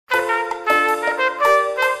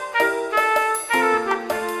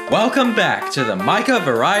Welcome back to the Micah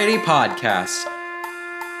Variety Podcast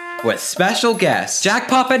with special guests Jack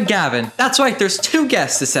Pop and Gavin. That's right, there's two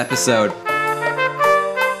guests this episode.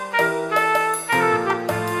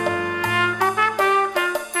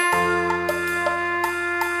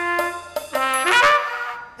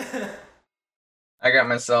 I got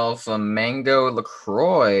myself a mango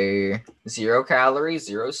LaCroix. 0 calories,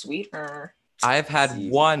 0 sweetener. I've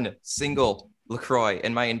had one single LaCroix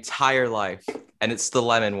in my entire life, and it's the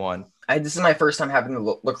lemon one. This is my first time having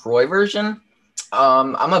the LaCroix version.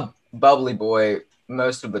 I'm a bubbly boy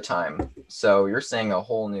most of the time, so you're seeing a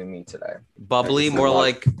whole new me today. Bubbly, more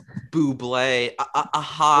like buble.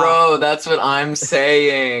 Bro, that's what I'm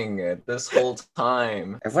saying this whole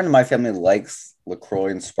time. Everyone in my family likes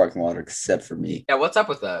LaCroix and sparkling water except for me. Yeah, what's up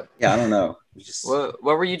with that? Yeah, I don't know. Just, what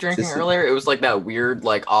were you drinking earlier? It was like that weird,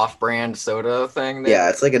 like, off-brand soda thing. Yeah,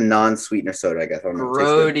 it's like a non-sweetener soda, I guess.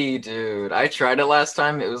 Grody, dude. I tried it last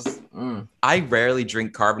time. It was... I rarely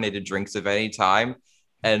drink carbonated drinks of any time,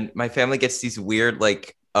 and my family gets these weird,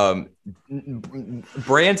 like, brands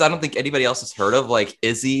I don't think anybody else has heard of, like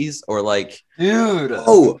Izzy's or like... Dude.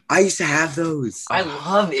 Oh, I used to have those. I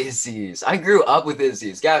love Izzy's. I grew up with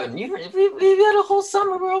Izzy's. Gavin, we had a whole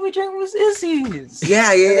summer where all we drank was Izzy's.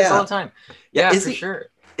 Yeah. All the time. Yeah, for sure.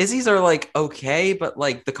 Izzy's are like okay, but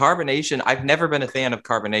like the carbonation, I've never been a fan of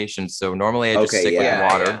carbonation, so normally I just stick with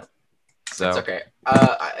water. Yeah. So it's okay.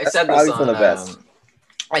 I said this on the best.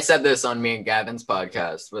 I said this on me and Gavin's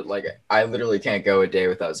podcast, but like I literally can't go a day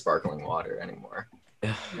without sparkling water anymore,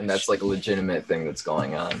 and that's like a legitimate thing that's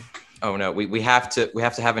going on. Oh no, we have to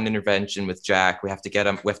have an intervention with Jack. We have to get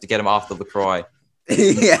him off the LaCroix.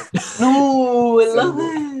 Yeah. No, I love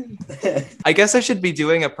it. I guess I should be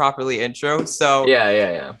doing a properly intro. So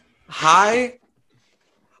yeah. Hi.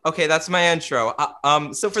 Okay, that's my intro.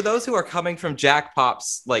 So for those who are coming from Jack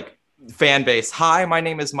Pop's like fan base, hi, my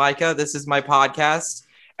name is Micah. This is my podcast.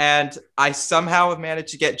 And I somehow have managed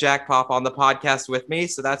to get Jack Pop on the podcast with me,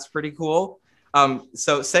 so that's pretty cool.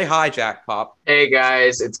 So say hi, Jack Pop. Hey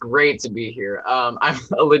guys, it's great to be here. I'm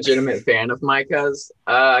a legitimate fan of Micah's.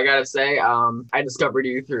 I gotta say, I discovered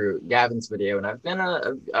you through Gavin's video, and I've been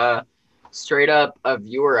a straight up a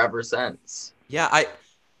viewer ever since. Yeah,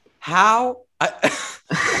 how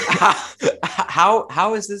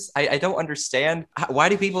is this? I don't understand. Why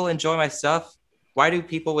do people enjoy my stuff? Why do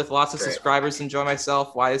people with lots of subscribers enjoy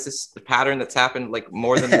myself? Why is this the pattern that's happened like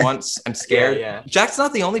more than once? I'm scared. Yeah. Jack's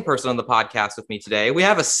not the only person on the podcast with me today. We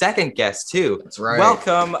have a second guest too. That's right.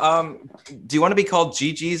 Welcome. Do you want to be called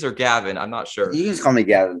GG's or Gavin? I'm not sure. You can just call me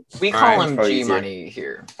Gavin. We call him G Money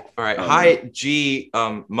here. All right. Hi, G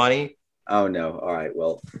Money. Oh no. All right.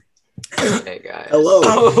 Well. Hey guys. Hello.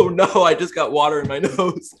 Oh no, I just got water in my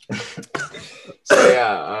nose. So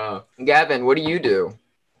yeah, Gavin, what do you do?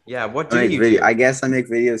 Yeah, what do you do? I guess I make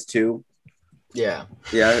videos too. Yeah,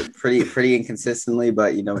 pretty inconsistently,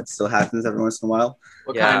 but you know it still happens every once in a while.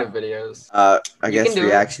 What kind of videos? I guess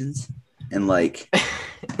reactions and like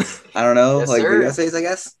I don't know, video essays. I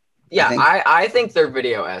guess. Yeah, I think they're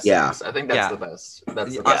video essays. Yeah. I think that's the best.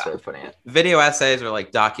 That's the best way of putting it. Video essays are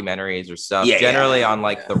like documentaries or stuff, generally on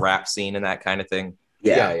like the rap scene and that kind of thing.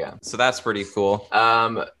 Yeah. So that's pretty cool.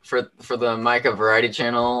 For the Micah Variety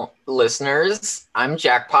Channel listeners, I'm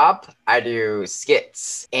Jack Pop. I do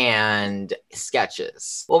skits and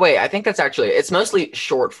sketches. Well, wait, I think it's mostly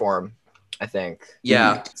short form, I think.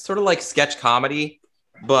 Yeah, sort of like sketch comedy,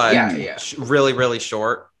 but really, really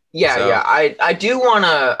short. Yeah. I do want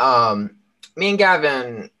to, me and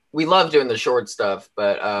Gavin, we love doing the short stuff,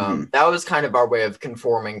 but that was kind of our way of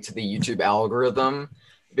conforming to the YouTube algorithm.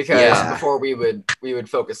 Because before we would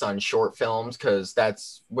focus on short films because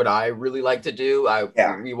that's what I really like to do.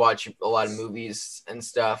 We watch a lot of movies and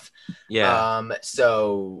stuff. Yeah.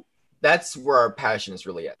 So that's where our passion is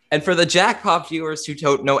really at. And for the Jack Pop viewers who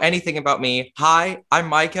don't know anything about me, hi, I'm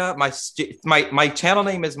Micah. My channel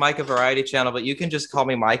name is Micah Variety Channel, but you can just call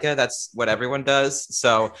me Micah. That's what everyone does.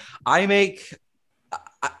 So I make.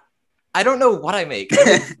 I don't know what I make.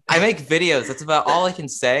 I make videos. That's about all I can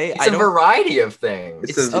say. It's a variety of things.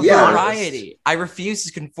 It's a variety. I refuse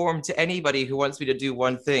to conform to anybody who wants me to do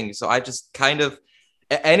one thing. So I just kind of,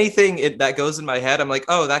 anything that goes in my head, I'm like,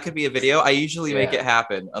 oh, that could be a video. I usually make it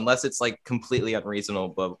happen unless it's like completely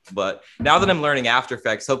unreasonable. But now that I'm learning After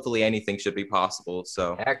Effects, hopefully anything should be possible.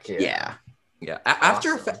 So heck yeah.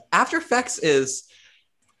 After Effects is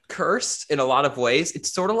cursed in a lot of ways.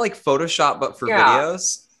 It's sort of like Photoshop, but for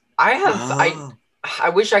videos.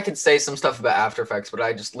 I wish I could say some stuff about After Effects, but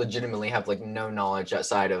I just legitimately have like no knowledge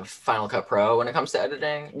outside of Final Cut Pro when it comes to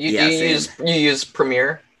editing. You use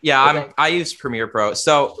Premiere? Yeah, I use Premiere Pro.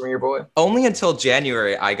 So Premiere Boy. Only until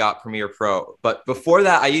January I got Premiere Pro, but before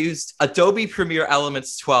that I used Adobe Premiere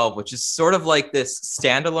Elements 12, which is sort of like this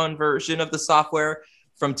standalone version of the software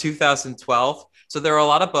from 2012. So there are a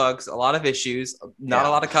lot of bugs, a lot of issues, not a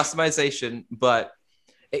lot of customization, but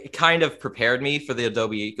it kind of prepared me for the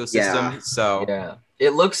Adobe ecosystem. So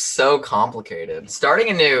it looks so complicated. Starting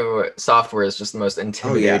a new software is just the most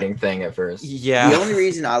intimidating thing at first. Yeah. The only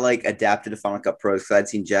reason I like adapted to Final Cut Pro is because I'd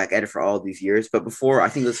seen Jack edit for all of these years. But before, I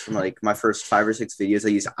think it was from like my first 5 or 6 videos, I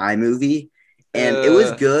used iMovie, and it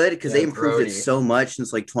was good because they improved it so much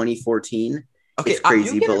since like 2014. Okay, it's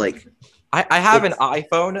crazy, but like I have an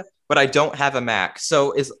iPhone, but I don't have a Mac.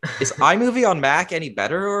 So is iMovie on Mac any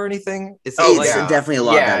better or anything? It's definitely a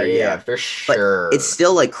lot better. Yeah, for sure. But it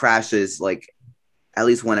still like crashes like at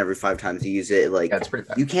least 1 every 5 times you use it. Like that's pretty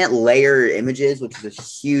bad. You can't layer images, which is a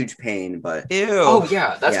huge pain. But oh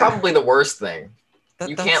yeah, that's probably the worst thing.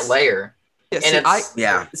 You can't layer.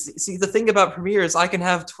 Yeah, see, the thing about Premiere is I can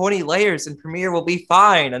have 20 layers and Premiere will be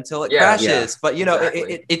fine until it crashes. Yeah, but you know,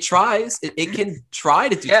 it tries. It can try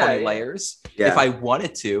to do 20 layers if I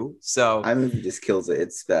wanted to. So iMovie just kills it.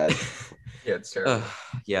 It's bad. Yeah, it's terrible.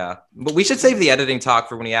 But we should save the editing talk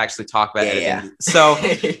for when we actually talk about editing. Yeah. So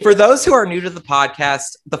for those who are new to the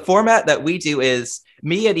podcast, the format that we do is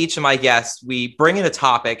me and each of my guests, we bring in a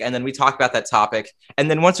topic and then we talk about that topic. And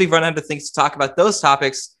then once we've run out of things to talk about those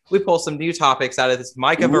topics, we pull some new topics out of this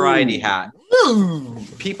Micah variety hat.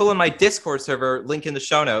 People in my Discord server, link in the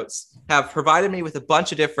show notes, have provided me with a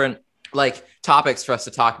bunch of different like topics for us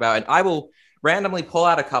to talk about. And I will randomly pull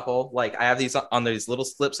out a couple. Like I have these on these little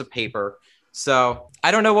slips of paper. So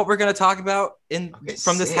I don't know what we're going to talk about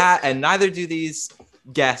from this hat, and neither do these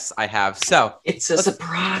guests I have. So it's a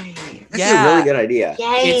surprise. That's a really good idea.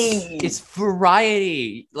 Yay! It's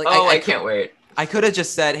variety. Like I can't wait. I could have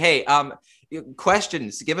just said, hey,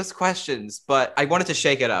 questions, give us questions, but I wanted to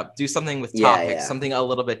shake it up, do something with topics, something a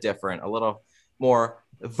little bit different, a little more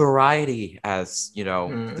variety, as you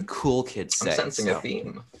know, the cool kids say. I'm sensing a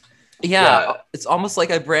theme. Yeah, it's almost like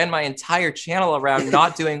I brand my entire channel around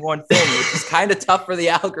not doing one thing, which is kind of tough for the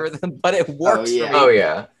algorithm, but it works for me. Oh,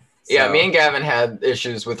 yeah. So. Yeah, me and Gavin had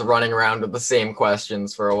issues with running around with the same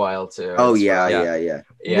questions for a while, too. Oh, yeah.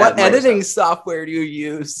 What editing software do you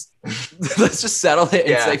use? Let's just settle it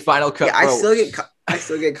and say Final Cut Pro. I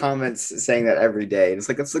still get comments saying that every day. It's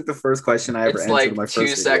like the first question I ever answered. It's like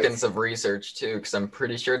 2 seconds of research too, because I'm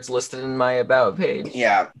pretty sure it's listed in my about page.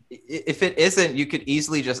 Yeah. If it isn't, you could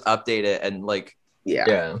easily just update it and like.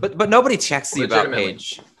 Yeah. But nobody checks the about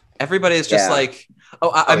page. Everybody is just like,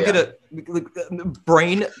 I'm gonna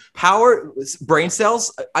brain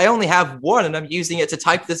cells. I only have one, and I'm using it to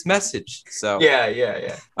type this message. So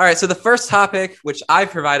yeah. All right. So the first topic, which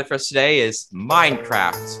I've provided for us today, is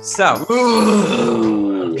Minecraft. So,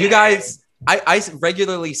 you guys, I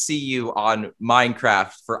regularly see you on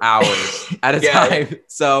Minecraft for hours at a time.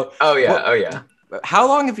 So, oh yeah. How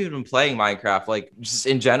long have you been playing Minecraft? Like, just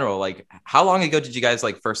in general, like, how long ago did you guys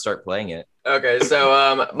like first start playing it? Okay,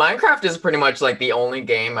 so Minecraft is pretty much like the only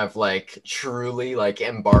game I've like truly like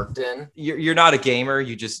embarked in. You're not a gamer.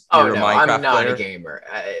 You're a Minecraft I'm not player? A gamer.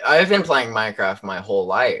 I've been playing Minecraft my whole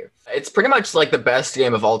life. It's pretty much like the best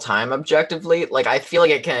game of all time, objectively. Like I feel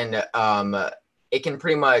like it can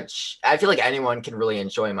pretty much, I feel like anyone can really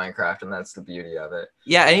enjoy Minecraft, and that's the beauty of it.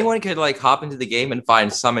 Yeah, anyone could like hop into the game and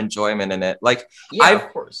find some enjoyment in it. Like, of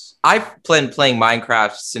course. I've been playing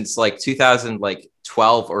Minecraft since like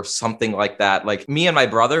 2012 or something like that. Like me and my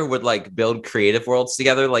brother would like build creative worlds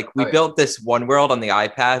together. Like we built this one world on the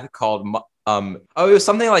iPad called it was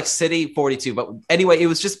something like City 42, but anyway, it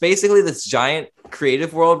was just basically this giant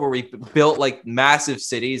creative world where we built like massive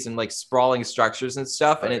cities and like sprawling structures and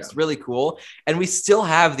stuff, and it's really cool. And we still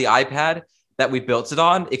have the iPad that we built it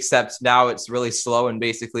on, except now it's really slow and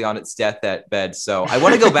basically on its deathbed. So I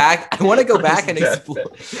want to go back. I want to go back and explore.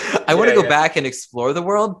 I want to go back and explore the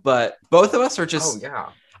world, but both of us are just.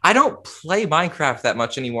 I don't play Minecraft that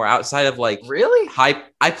much anymore outside of like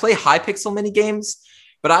I play Hypixel mini games.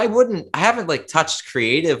 But I haven't like touched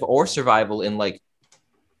creative or survival in like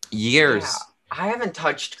years. Yeah, I haven't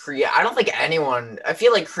touched I don't think anyone, I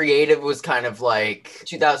feel like creative was kind of like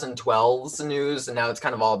 2012's news, and now it's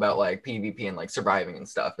kind of all about like PvP and like surviving and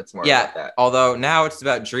stuff. It's more about that. Although now it's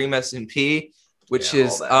about Dream SMP, which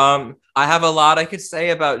is I have a lot I could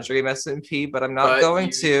say about Dream SMP, but I'm not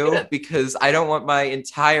going to because I don't want my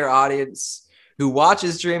entire audience who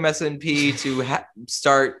watches Dream SMP to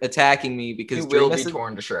start attacking me because Dream will be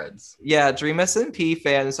torn to shreds. Yeah, Dream SMP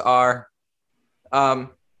fans are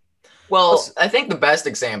Well, I think the best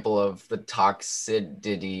example of the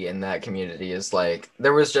toxicity in that community is like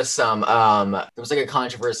there was just some there was like a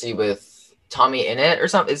controversy with Tommy Innit or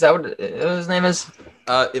something. Is that what his name is?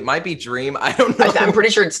 It might be Dream. I don't know. I'm pretty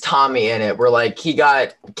sure it's Tommy Innit, where like he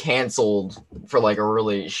got canceled for like a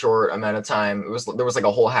really short amount of time. There was like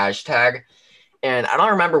a whole hashtag, and I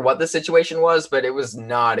don't remember what the situation was, but it was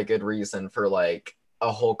not a good reason for like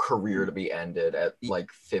a whole career to be ended at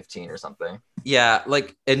like 15 or something. Yeah,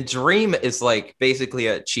 like, and Dream is like basically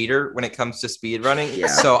a cheater when it comes to speedrunning. Yeah.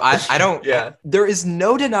 So I don't. Yeah. There is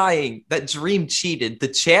no denying that Dream cheated. The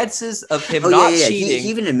chances of him not cheating. He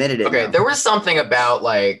even admitted it. Okay, there was something about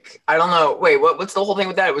like I don't know. Wait, what's the whole thing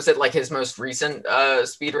with that? Was it like his most recent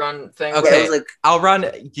speedrun thing? Okay, it was like, I'll run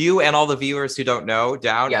you and all the viewers who don't know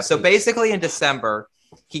down. Yeah, so please. basically, in December,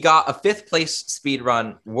 he got a 5th place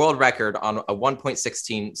speedrun world record on a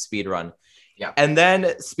 1.16 speedrun. Yeah. And then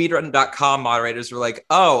speedrun.com moderators were like,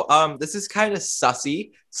 oh, this is kind of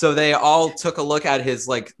sussy. So they all took a look at his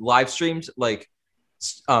like live streamed like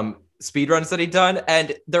speedruns that he'd done.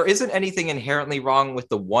 And there isn't anything inherently wrong with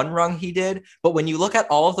the one run he did. But when you look at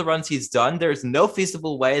all of the runs he's done, there's no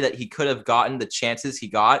feasible way that he could have gotten the chances he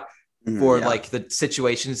got for like the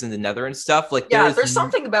situations in the nether and stuff. Like there's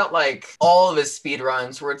something about like all of his speed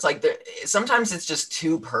runs where it's like sometimes it's just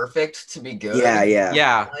too perfect to be good.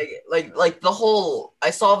 Yeah. Like the whole I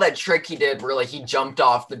saw that trick he did where like he jumped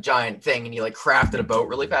off the giant thing and he like crafted a boat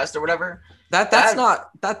really fast or whatever. That's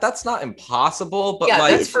not impossible, but yeah,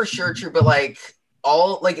 like that's for sure true. But like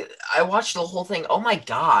I watched the whole thing. Oh my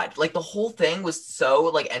god, like the whole thing was so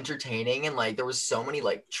like entertaining and like there was so many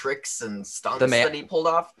like tricks and stunts that he pulled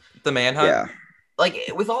off. The manhunt. Yeah.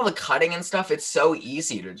 Like with all the cutting and stuff, it's so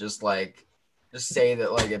easy to just say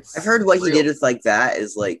that like it's. I've heard what he did with like that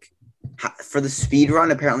is like for the speed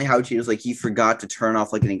run. Apparently, how he was like he forgot to turn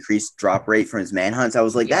off like an increased drop rate from his manhunts. I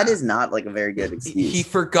was like, that is not like a very good excuse. He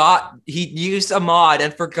forgot he used a mod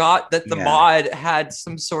and forgot that the mod had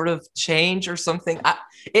some sort of change or something.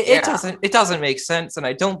 It doesn't make sense, and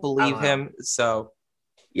I don't believe him. So.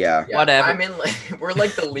 Yeah, whatever. I mean, like, we're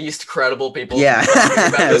like the least credible people. Yeah,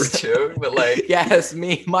 about this too. But like, yes,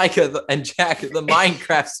 me, Micah, and Jack, the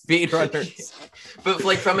Minecraft speedrunners. But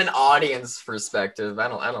like from an audience perspective, I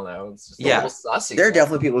don't know. It's just a little sussy. There are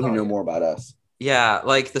definitely people who know more about us. Yeah,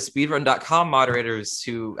 like the speedrun.com moderators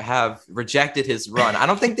who have rejected his run. I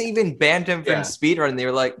don't think they even banned him from speedrun. They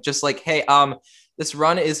were like, hey, this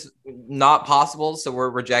run is not possible, so we're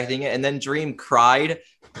rejecting it. And then Dream cried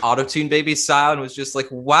Auto-Tune Baby style and was just like,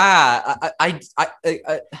 wow,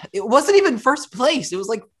 it wasn't even first place. It was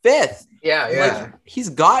like 5th. Yeah. Like, he's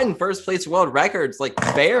gotten first place world records like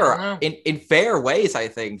fair in fair ways, I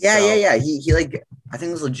think. Yeah. He like I think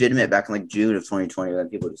it was legitimate back in like June of 2020 when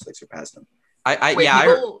people just like surpassed him.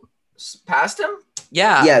 People passed him?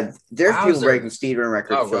 Yeah, there's people breaking speedrun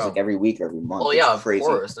records like every week or every month. Well, yeah, of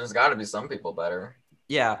course. There's got to be some people better.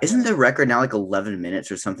 Yeah. Isn't the record now like 11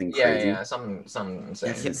 minutes or something crazy? Yeah, something insane.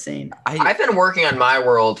 That's insane. I've been working on my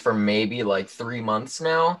world for maybe like 3 months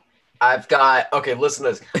now. I've got listen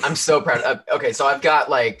to this. I'm so proud. So I've got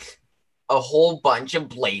like a whole bunch of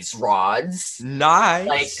blaze rods. Nice.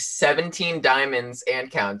 Like 17 diamonds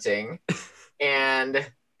and counting. and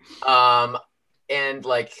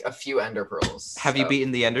like a few ender pearls. Have you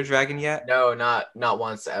beaten the Ender Dragon yet? No, not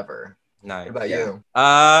once ever. Nice. What about you?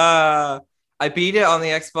 I beat it on the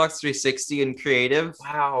Xbox 360 in creative.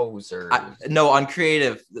 Wowzers. No, on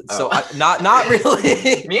creative. So not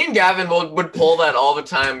really. Me and Gavin would pull that all the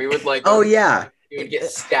time. We would like. Oh yeah. We would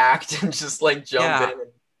get stacked and just like jump in.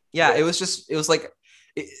 Yeah, it was like.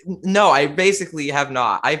 No, I basically have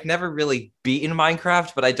not. I've never really beaten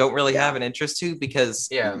Minecraft, but I don't really have an interest to because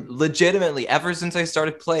legitimately, ever since I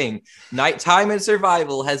started playing, nighttime and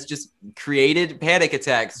survival has just created panic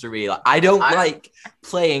attacks for me. Like, I don't like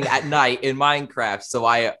playing at night in Minecraft, so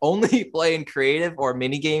I only play in creative or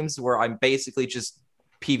mini games where I'm basically just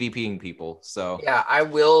PvPing people. So yeah, I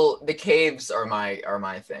will. The caves are my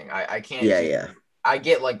thing. I can't. Yeah. I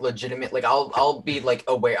get like legitimate. Like I'll be like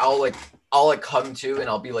aware. I'll like come to and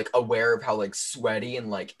I'll be like aware of how like sweaty and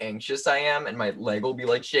like anxious I am, and my leg will be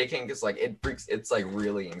like shaking because like it's like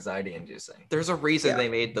really anxiety inducing. There's a reason they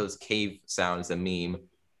made those cave sounds a meme.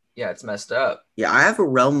 Yeah, it's messed up. Yeah, I have a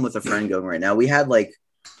realm with a friend going right now. We had like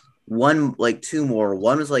two more.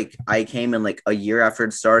 One was like I came in like a year after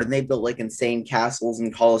it started, and they built like insane castles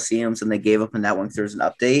and coliseums, and they gave up on that one because there was an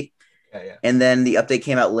update. Yeah. And then the update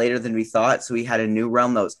came out later than we thought, so we had a new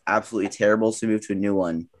realm that was absolutely terrible, so we moved to a new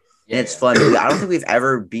one. And it's fun. I don't think we've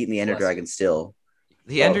ever beaten the Ender Dragon still.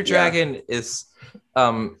 The Ender Dragon is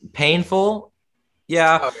painful.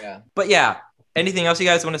 Yeah. Oh, yeah. But yeah, Anything else you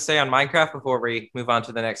guys want to say on Minecraft before we move on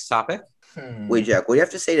to the next topic? Wait, Jack, what do you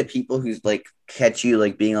have to say to people who like catch you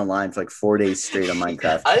like being online for like 4 days straight on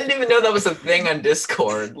Minecraft? I didn't even know that was a thing on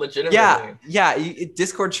Discord. Legitimately. Yeah.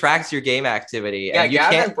 Discord tracks your game activity. Yeah, and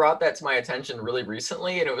Gavin brought that to my attention really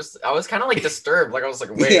recently, and I was kind of like disturbed. Like I was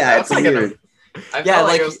like, wait, yeah, that's like weird. I felt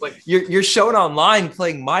like it was like you're shown online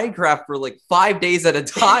playing Minecraft for like 5 days at a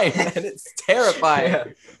time, and it's terrifying. Yeah.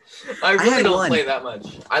 I really don't play that much.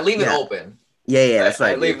 I leave it open. Yeah, that's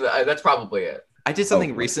right. I leave. That's probably it. I did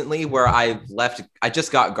something recently where I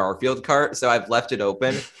just got Garfield Kart, so I've left it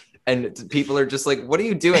open. And people are just like, what are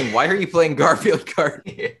you doing? Why are you playing Garfield Kart?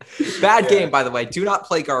 Bad game, by the way. Do not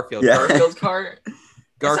play Garfield Kart. Garfield Kart?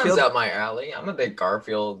 Garfield up my alley. I'm a big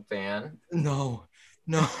Garfield fan. No.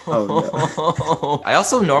 Oh, no. I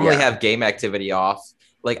also normally have game activity off.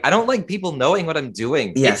 Like, I don't like people knowing what I'm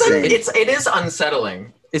doing. Yeah, it is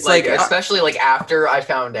unsettling. It's like especially like after I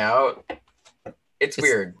found out. It's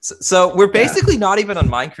weird. So we're basically not even on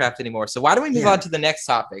Minecraft anymore. So why don't we move on to the next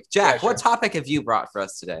topic? Jack, what topic have you brought for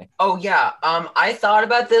us today? Oh yeah. I thought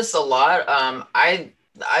about this a lot.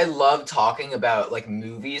 I love talking about like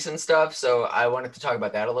movies and stuff, so I wanted to talk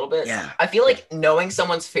about that a little bit. Yeah. I feel like knowing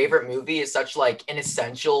someone's favorite movie is such like an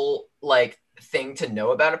essential like thing to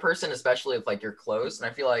know about a person, especially if like you're close. And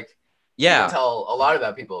I feel like you can tell a lot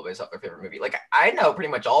about people based off their favorite movie. Like I know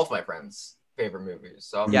pretty much all of my friends' favorite movies,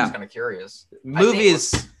 so I'm just kind of curious.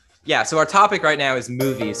 Movies. So our topic right now is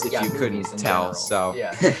movies, if you couldn't tell. So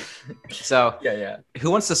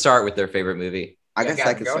who wants to start with their favorite movie? I guess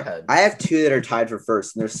I could go ahead. I have two that are tied for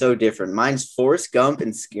first, and they're so different. Mine's Forrest Gump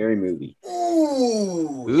and Scary Movie.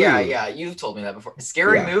 Ooh. Yeah, you've told me that before.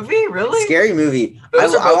 Scary Movie? Really? Scary Movie.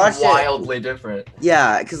 Those are both wildly different.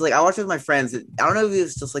 Yeah, because like I watched it with my friends. I don't know if it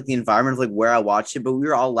was just like the environment of like where I watched it, but we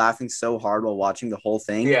were all laughing so hard while watching the whole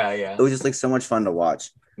thing. Yeah. It was just like so much fun to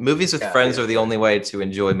watch. Movies with friends are the only way to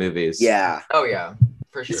enjoy movies. Yeah. Oh yeah,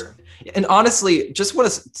 for sure. And honestly, just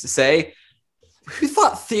want to say, who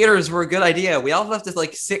thought theaters were a good idea? We all have to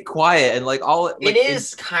like sit quiet and like all. Like, it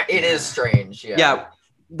is strange. Yeah. Yeah.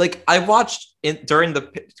 Like I watched during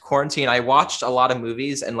the quarantine, I watched a lot of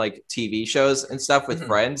movies and like TV shows and stuff with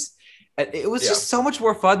friends, and it was just so much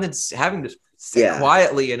more fun than having to sit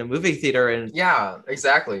quietly in a movie theater. And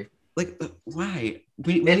exactly. Like why?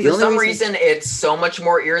 For some reason, it's so much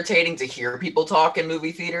more irritating to hear people talk in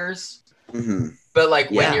movie theaters. Mm-hmm. But like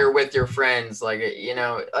when you're with your friends, like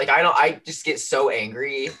like I just get so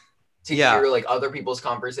angry to hear like other people's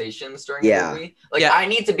conversations during the movie. Like I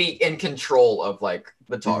need to be in control of like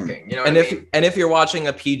the talking. You know what I mean? And if you're watching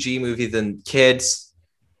a PG movie, then kids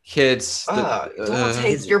don't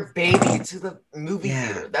take your baby to the movie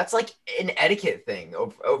theater. That's like an etiquette thing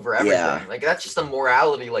over everything. Like that's just a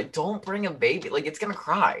morality. Like don't bring a baby. Like it's gonna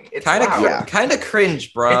cry. It's kind of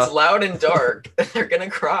cringe, bro. It's loud and dark. They're gonna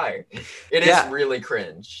cry. It is really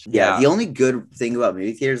cringe. Yeah, the only good thing about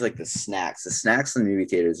movie theaters like the snacks. The snacks in movie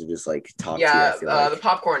theaters are just like top tier. I feel like. The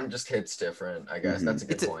popcorn just hits different. I guess that's a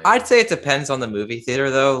good point. I'd say it depends on the movie theater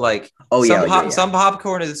though. Like some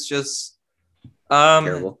popcorn is just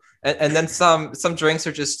terrible. And then some drinks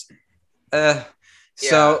are just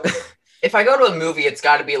so if I go to a movie, it's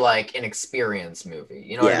got to be like an experience movie.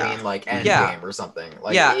 You know what I mean? Like Endgame or something.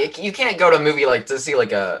 Like you can't go to a movie like to see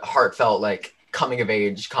like a heartfelt like coming of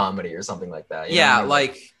age comedy or something like that. You know what I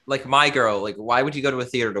mean? like My Girl. Like why would you go to a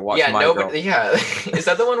theater to watch My Girl? Yeah, is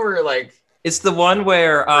that the one where like? It's the one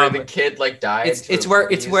where the kid like died.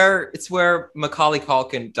 It's where Macaulay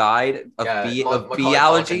Culkin died of bee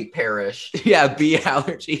allergy. Perished. Yeah, bee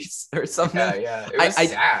allergies or something. Yeah. It was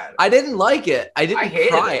sad. I didn't like it. I didn't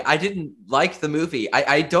cry. It. I didn't like the movie.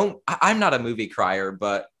 I'm not a movie crier,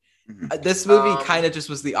 but this movie kind of just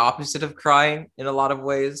was the opposite of crying in a lot of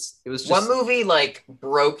ways. It was just one movie like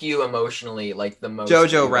broke you emotionally like the most.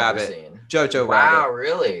 Jojo Rabbit. Jojo Rabbit. Wow,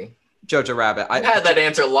 really? Jojo Rabbit. I had that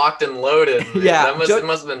answer locked and loaded. Yeah, it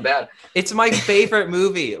must have been bad. It's my favorite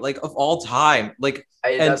movie, like of all time. Like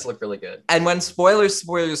it does look really good. And when spoiler,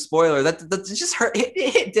 that just hurt. It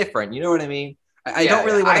hit different. You know what I mean? I don't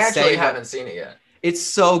really want to say. I actually haven't seen it yet. It's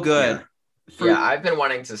so good. Yeah, I've been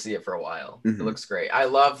wanting to see it for a while. It looks great. I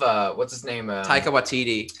love what's his name? Taika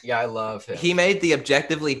Waititi. Yeah, I love him. He made the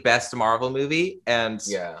objectively best Marvel movie, and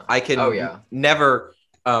I can never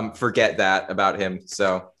forget that about him.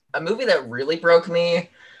 So. A movie that really broke me.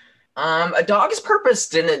 A Dog's Purpose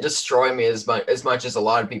didn't destroy me as much as a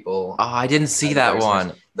lot of people. Oh, I didn't see that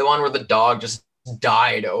one. The one where the dog just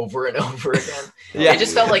died over and over again. Yeah. It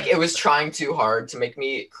just felt like it was trying too hard to make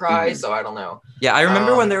me cry. So I don't know. Yeah, I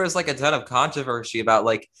remember when there was like a ton of controversy about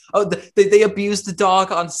like, oh, they abused the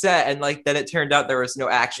dog on set, and like then it turned out there was no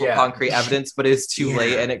actual concrete evidence, but it was too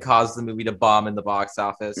late, and it caused the movie to bomb in the box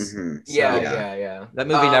office. Mm-hmm. So, yeah. That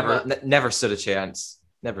movie never stood a chance.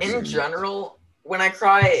 Never. In general, when I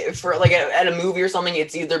cry for like at a movie or something,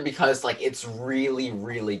 it's either because like it's really,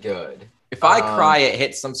 really good. If I cry, it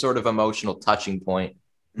hits some sort of emotional touching point.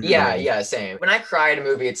 Yeah, same. When I cry at a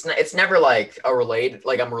movie, it's never like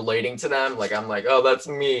I'm relating to them. Like I'm like, oh, that's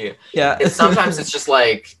me. Yeah. Sometimes it's just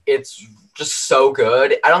like it's just so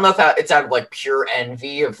good. I don't know if it's out of like pure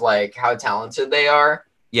envy of like how talented they are.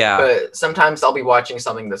 Yeah. But sometimes I'll be watching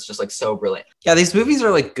something that's just like so brilliant. Yeah, these movies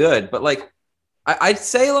are like good, but like I'd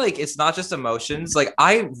say like it's not just emotions. Like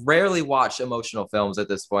I rarely watch emotional films at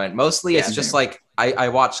this point. Mostly it's just like I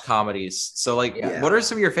watch comedies. So like what are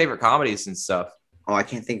some of your favorite comedies and stuff? Oh, I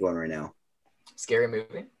can't think of one right now. Scary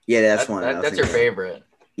Movie? Yeah, that's one. That's your favorite.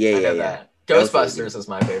 Yeah. Ghostbusters is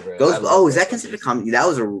my favorite. Is that considered a comedy? That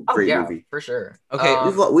was a great movie. For sure. Okay.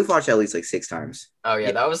 We've watched it at least like 6 times. Oh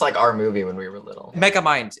yeah, that was like our movie when we were little.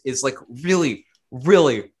 Megamind is like really,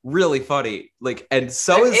 really, really funny. Like, and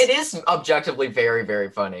so it is objectively very,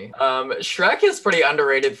 very funny. Shrek is pretty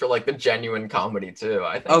underrated for like the genuine comedy too.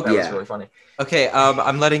 I think that was really funny. Okay,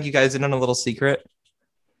 I'm letting you guys in on a little secret.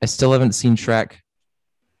 I still haven't seen Shrek.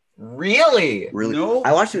 Really? No.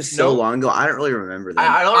 I watched it so long ago. I don't really remember that.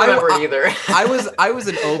 I don't remember either. I was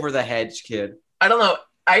an over the hedge kid. I don't know.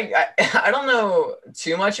 I don't know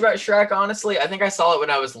too much about Shrek, honestly. I think I saw it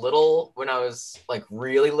when I was little, when I was like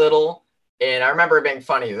really little, and I remember it being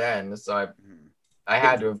funny then. So I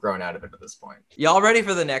had to have grown out of it at this point. Y'all ready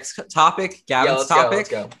for the next topic? Gavin's topic. Let's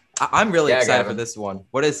go. I'm really excited for this one.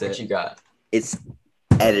 What is it? What you got? It's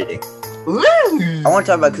editing. Ooh. I want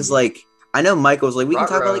to talk about because like I know Michael was like we can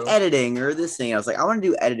talk about like editing or this thing. I was like I want to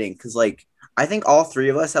do editing because like I think all 3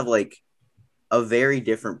 of us have like a very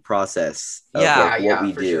different process of what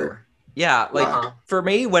we do. Sure. Yeah, like for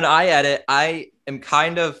me, when I edit, I am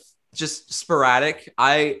kind of just sporadic.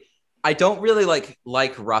 I don't really like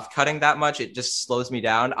rough cutting that much. It just slows me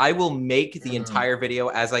down. I will make the entire video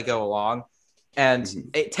as I go along,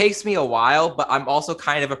 and it takes me a while. But I'm also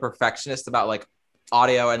kind of a perfectionist about like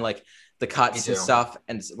audio and like the cuts and stuff,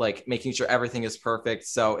 and like making sure everything is perfect.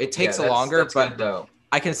 So it takes longer, but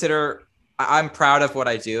I'm proud of what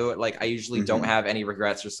I do. Like I usually don't have any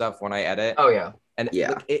regrets or stuff when I edit. Oh yeah. And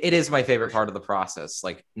it is my favorite part of the process,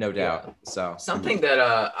 like no doubt. Yeah. So something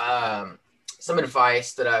that some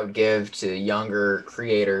advice that I would give to younger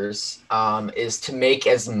creators is to make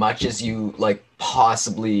as much as you like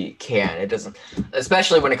possibly can. It doesn't,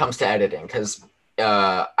 especially when it comes to editing, because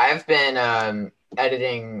I've been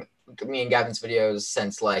editing me and Gavin's videos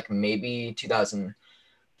since like maybe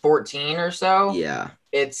 2014 or so. Yeah.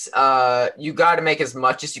 It's you got to make as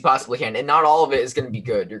much as you possibly can, and not all of it is going to be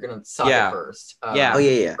good. You're going to suck at first.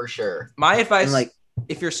 For sure. My advice, like,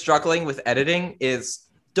 if you're struggling with editing, is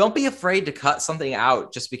don't be afraid to cut something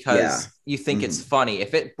out just because you think it's funny.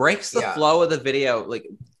 If it breaks the flow of the video, like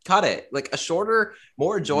cut it. Like a shorter,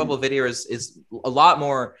 more enjoyable video is a lot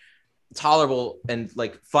more tolerable and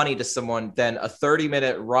like funny to someone than a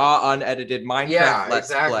 30-minute raw unedited Minecraft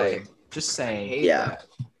let's play. Just saying. I hate that.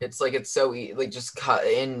 It's like it's so like just cut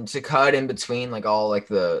in between like all like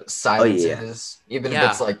the silences, even if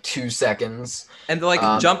it's like 2 seconds, and the,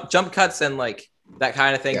 like jump cuts and like that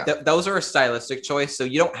kind of thing. Those are a stylistic choice, so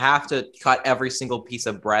you don't have to cut every single piece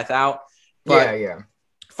of breath out. But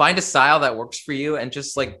find a style that works for you and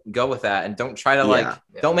just like go with that, and don't try to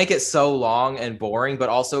don't make it so long and boring, but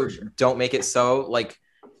also don't make it so like.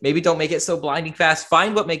 Maybe don't make it so blinding fast.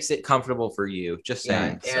 Find what makes it comfortable for you. Just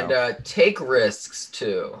saying. And take risks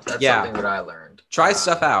too. That's something that I learned. Try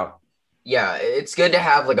stuff out. Yeah, it's good to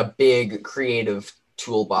have like a big creative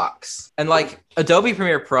toolbox. And like Adobe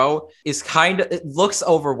Premiere Pro is it looks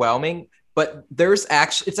overwhelming, but it's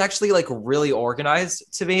actually like really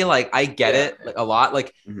organized to me. Like I get it like, a lot.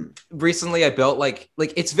 Like recently I built like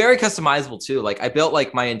it's very customizable too. Like I built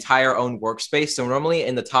like my entire own workspace. So normally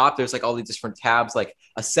in the top, there's like all these different tabs, like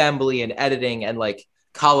assembly and editing and like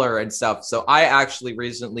color and stuff. So I actually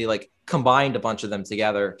recently like combined a bunch of them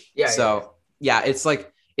together. It's like,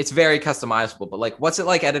 it's very customizable, but like, what's it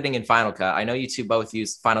like editing in Final Cut? I know you two both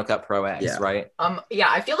use Final Cut Pro X, right?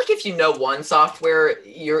 I feel like if you know one software,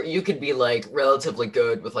 you could be like relatively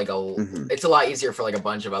good with like it's a lot easier for like a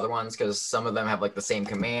bunch of other ones because some of them have like the same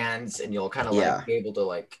commands, and you'll kind of like be able to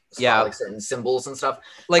like spot like certain symbols and stuff.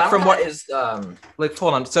 Like Final from what Cut is like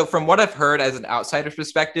hold on. So from what I've heard as an outsider's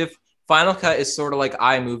perspective, Final Cut is sort of like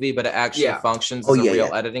iMovie, but it actually functions as a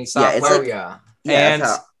real editing software. Yeah,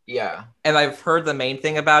 And I've heard the main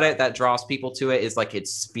thing about it that draws people to it is like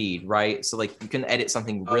its speed, right? So like you can edit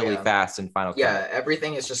something really fast in Final Cut. Yeah,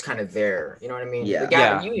 everything is just kind of there. You know what I mean? Yeah.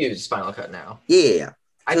 Gavin, you use Final Cut now. Yeah.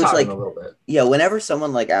 I taught him a little bit. Yeah, whenever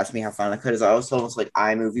someone like asks me how Final Cut is, I always tell them it's like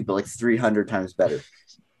iMovie, but like 300 times better.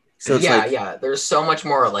 So it's there's so much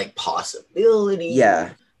more like possibility.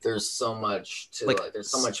 Yeah. There's so much to there's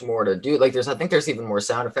so much more to do. Like I think there's even more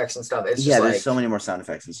sound effects and stuff. It's just there's so many more sound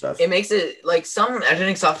effects and stuff. It makes it like some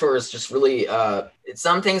editing software is just really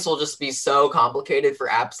some things will just be so complicated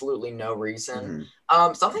for absolutely no reason.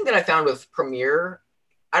 Something that I found with Premiere,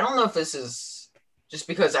 I don't know if this is just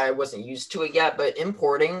because I wasn't used to it yet, but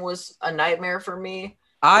importing was a nightmare for me.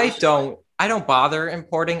 I don't bother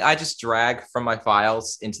importing. I just drag from my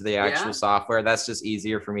files into the actual software. That's just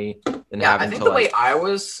easier for me than having to. I think the way I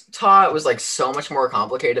was taught was like so much more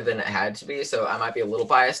complicated than it had to be. So I might be a little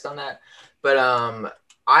biased on that. But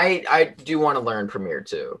I do want to learn Premiere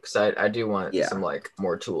too, because I do want some like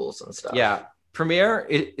more tools and stuff. Yeah, Premiere,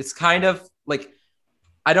 it's kind of like,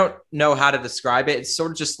 I don't know how to describe it. It's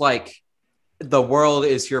sort of just like the world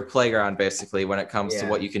is your playground basically when it comes to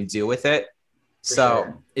what you can do with it.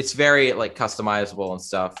 It's very like customizable and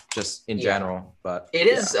stuff just in general, but it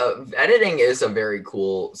is editing is a very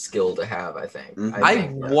cool skill to have. I think I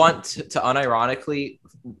want to unironically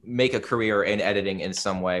make a career in editing in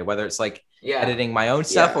some way, whether it's like editing my own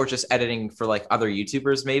stuff or just editing for like other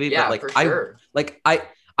YouTubers maybe. But like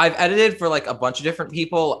I've edited for like a bunch of different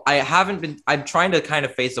people. I'm trying to kind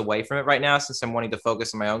of phase away from it right now since I'm wanting to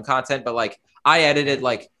focus on my own content, but like I edited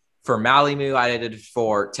like for Malimu, I edited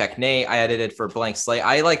for Technate, I edited for Blank Slate.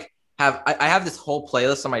 I have this whole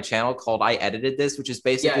playlist on my channel called I Edited This, which is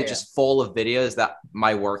basically just full of videos that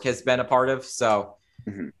my work has been a part of. So,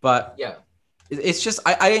 but it's just,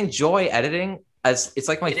 I enjoy editing as it's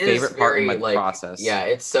like my favorite part in my process. Yeah,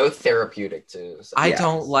 it's so therapeutic too. So. I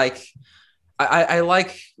don't like,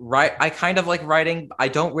 I kind of like writing. I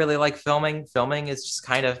don't really like filming. Filming is just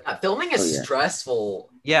kind of filming is stressful.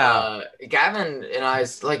 Yeah, Gavin and I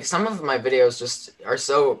like some of my videos just are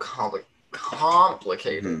so complicated.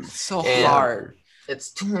 So hard.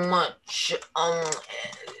 It's too much.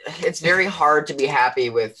 It's very hard to be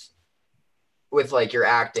happy with like your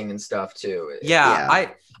acting and stuff too.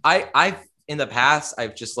 I've in the past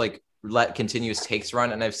I've just like let continuous takes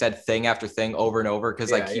run and I've said thing after thing over and over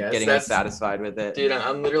because I keep getting dissatisfied with it. Dude,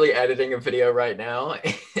 I'm literally editing a video right now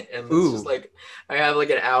and it's just like I have like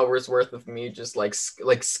an hour's worth of me just like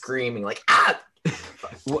screaming like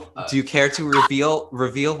do you care to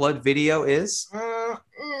reveal what video is?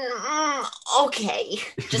 Okay,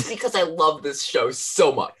 just because I love this show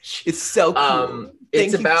so much. It's so cool.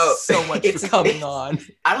 It's about so much for coming on.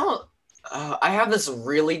 I have this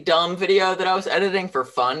really dumb video that I was editing for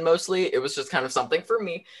fun mostly. It was just kind of something for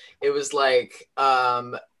me. It was like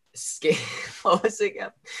what was it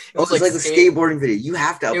again? It was like the skateboarding video. You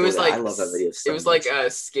have to upload it. Was like, I love that video so It was much. Like a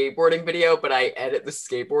skateboarding video, but I edit the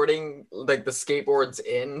skateboarding, like the skateboards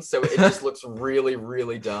in, so it just looks really,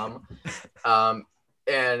 really dumb.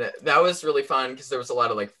 And that was really fun because there was a lot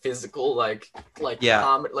of like physical,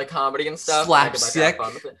 comedy and stuff. Slapstick.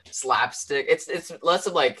 Slapstick. It's less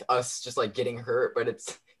of like us just like getting hurt, but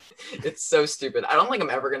it's so stupid. I don't think I'm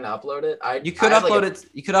ever gonna upload it. You could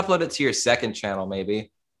upload it to your second channel,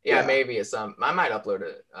 maybe. Yeah, maybe I might upload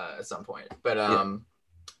it at some point. But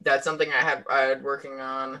that's something I had working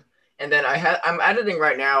on. And then I'm editing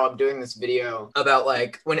right now. I'm doing this video about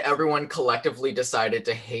like when everyone collectively decided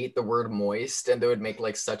to hate the word moist and they would make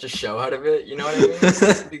like such a show out of it. You know what I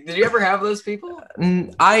mean? Did you ever have those people?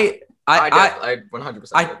 I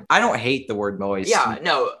 100%. I don't hate the word moist. Yeah,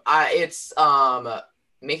 no, it's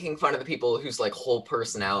making fun of the people whose like whole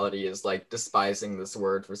personality is like despising this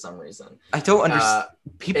word for some reason. I don't understand.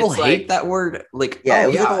 People hate that word. Like, it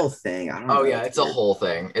was a whole thing. I don't know. It's a whole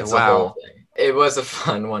thing. It's a whole thing. It was a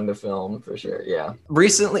fun one to film for sure. Yeah.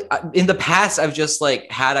 Recently, in the past, I've just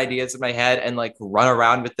like had ideas in my head and like run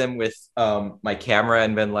around with them with my camera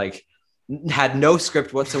and been like had no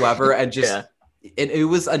script whatsoever and just it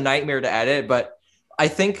was a nightmare to edit. But I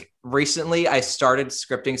think recently I started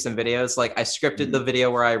scripting some videos. Like I scripted the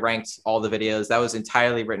video where I ranked all the videos. That was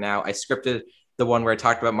entirely written out. I scripted the one where I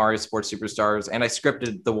talked about Mario Sports Superstars, and I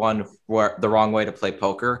scripted the one where the wrong way to play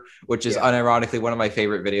poker, which is unironically one of my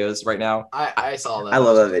favorite videos right now. I saw that. I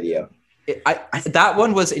love that video. That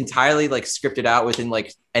one was entirely like scripted out within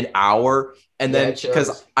like an hour. And then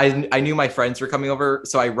because I knew my friends were coming over,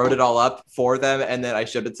 so I wrote it all up for them and then I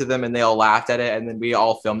showed it to them and they all laughed at it and then we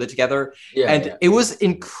all filmed it together. It was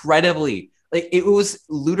incredibly it was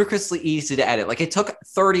ludicrously easy to edit. Like it took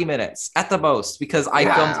 30 minutes at the most because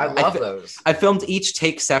I filmed each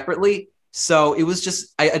take separately So it was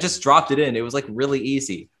just, I just dropped it in. It was like really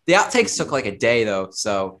easy. The outtakes took like a day though.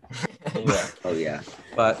 So Yeah. Oh yeah.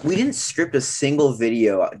 but We didn't script a single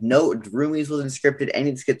video. No, Roomies wasn't scripted.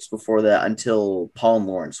 Any skits before that until Paul and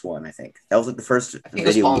Lawrence one. I think that was like the first I think it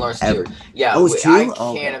was video Paul we and Lawrence ever. too. Yeah, Oh, it was two? I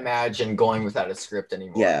Oh, can't okay. imagine going without a script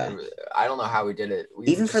anymore. Yeah. I don't know how we did it. We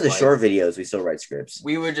Even would for just, the like, short videos, we still write scripts.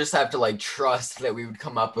 we would just have to like trust that we would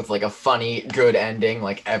come up with like a funny, good ending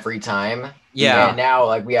like every time. yeah. And now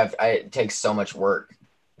like it takes so much work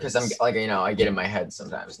because I'm like, you know, I get in my head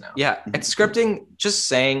sometimes now. Yeah. And scripting, just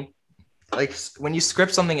saying, like when you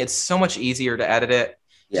script something, it's so much easier to edit it.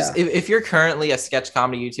 Yeah. Just, if you're currently a sketch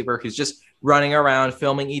comedy YouTuber who's just running around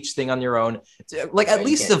filming each thing on your own, like Yeah, at you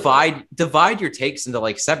least can't divide your takes into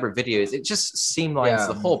like separate videos. It just streamlines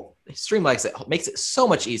the whole, streamlines it, makes it so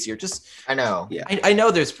much easier. Just I know. Yeah. I know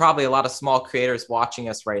there's probably a lot of small creators watching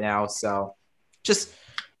us right now, so just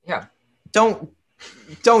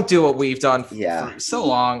don't do what we've done Yeah. for so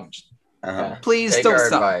long. Uh-huh. Please Take don't our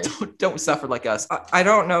advice. don't suffer like us. I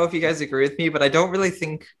don't know if you guys agree with me, but I don't really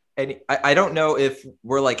think I don't know if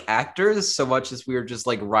we're like actors so much as we're just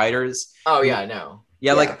like writers. Oh yeah, I know.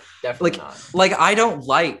 Yeah, like Definitely not. like I don't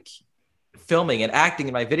like filming and acting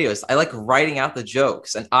in my videos. I like writing out the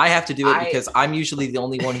jokes, and I have to do it because I'm usually the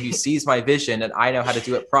only one who sees my vision and I know how to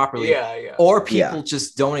do it properly. Yeah. Or people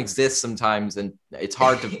just don't exist sometimes, and it's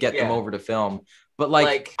hard to get them Yeah. over to film. But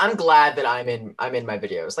Like I'm glad that I'm in my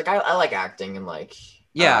videos. Like I like acting and like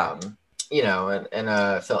you know,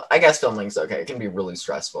 and film. I guess filming's okay. It can be really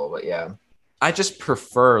stressful, but yeah. I just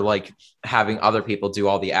prefer like having other people do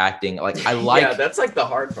all the acting. Like I like yeah, that's like the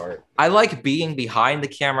hard part. I like being behind the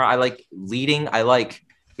camera. I like leading. I like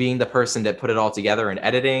being the person that put it all together and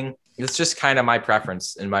editing. It's just kind of my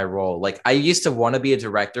preference in my role. Like I used to want to be a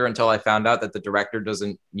director until I found out that the director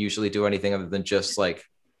doesn't usually do anything other than just like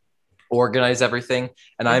organize everything.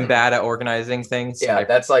 And I'm bad at organizing things. Yeah,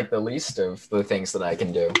 that's like the least of the things that I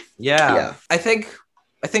can do. Yeah. I think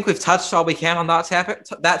we've touched all we can on that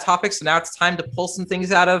topic. So now it's time to pull some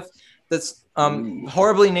things out of this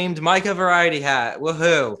horribly named Micah Variety Hat.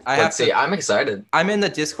 Woohoo! I'm excited. I'm in the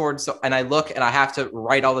Discord, and I look and I have to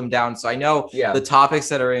write all them down. So I know the topics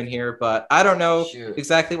that are in here, but I don't know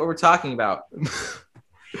exactly what we're talking about.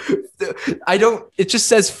 It just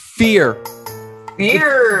says fear.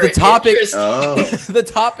 Fear. The topic. The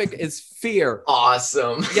topic is fear.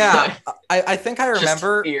 Awesome. Yeah, I think I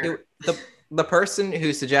remember the person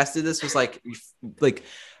who suggested this was like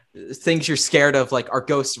things you're scared of, like are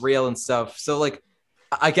ghosts real and stuff. So like,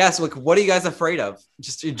 I guess like, what are you guys afraid of?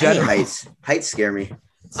 Just in general. Heights scare me.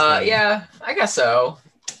 Yeah, I guess so.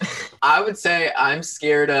 I would say I'm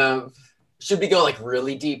scared of. Should we go like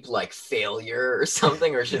really deep, like failure or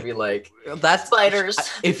something, or should we like that's spiders?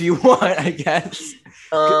 If you want, I guess.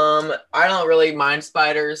 I don't really mind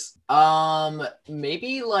spiders.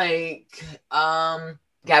 Maybe like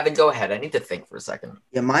Gavin, go ahead. I need to think for a second.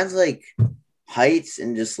 Yeah, mine's like heights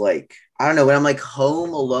and just like I don't know, when I'm like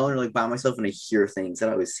home alone or like by myself and I hear things, that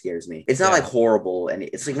always scares me. It's not like horrible and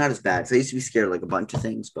it's like not as bad. So I used to be scared of like a bunch of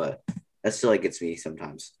things, but that still like gets me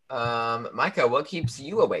sometimes. Micah, what keeps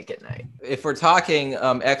you awake at night? If we're talking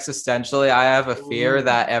existentially, I have a fear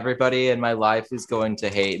that everybody in my life is going to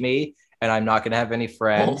hate me and I'm not going to have any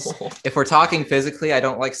friends. If we're talking physically, I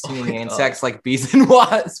don't like stinging insects like bees and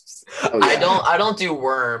wasps. I don't do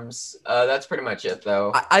worms. That's pretty much it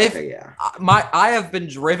though. I have been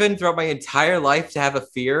driven throughout my entire life to have a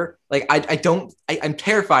fear. Like I'm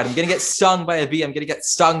terrified. I'm going to get stung by a bee. I'm going to get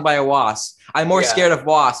stung by a wasp. I'm more scared of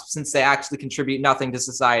wasps since they actually contribute nothing to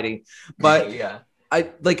society. But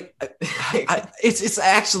it's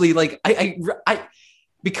actually like I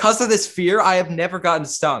because of this fear, I have never gotten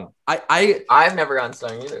stung. I've never gotten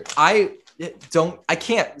stung either. I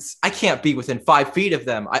can't be within 5 feet of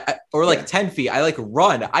them. Or 10 feet. I like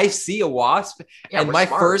run. I see a wasp and my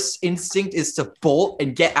first instinct is to bolt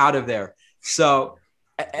and get out of there. So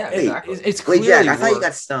it's clearly Jack, I thought you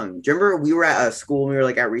got stung. Do you remember we were at a school and we were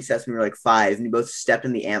like at recess when we were like 5 and you both stepped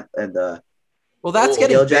in the that's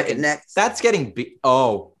getting Yellowjacket nest. That's getting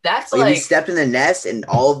that's we stepped in the nest and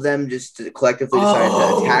all of them just collectively decided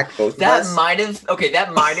to attack both of us. That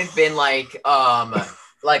might have been like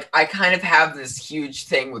like I kind of have this huge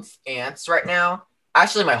thing with ants right now.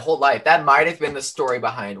 Actually, my whole life. That might have been the story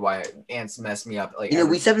behind why ants mess me up. Like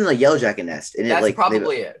we stepped in the Yellowjacket nest and that's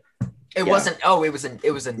probably it. It wasn't. Oh, it was a.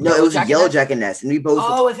 It was a. No, it was a yellow jacket nest, and we both.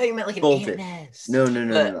 Oh, I thought you meant like an ant nest. No.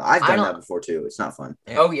 I've done that before too. It's not fun.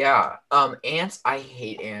 Oh yeah. Ants. I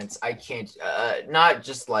hate ants. I can't. Not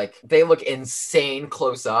just like they look insane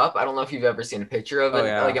close up. I don't know if you've ever seen a picture of it,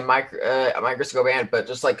 like a microscope ant, but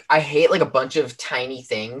just like I hate like a bunch of tiny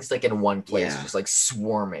things like in one place, just like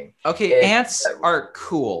swarming. Okay, ants are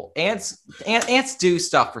cool. Ants do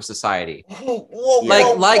stuff for society. Whoa!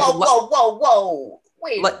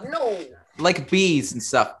 Wait, no. Like bees and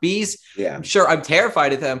stuff. Bees, sure, I'm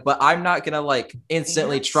terrified of them, but I'm not gonna like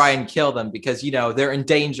instantly try and kill them because they're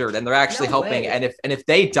endangered and they're actually helping. And if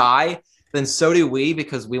they die, then so do we,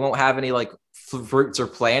 because we won't have any like fruits or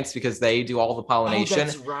plants because they do all the pollination. Oh,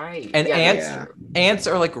 that's right. And ants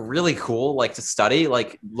are like really cool, like to study,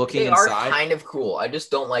 like looking inside. They are kind of cool. I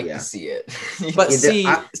just don't like to see it. But see,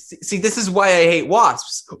 this is why I hate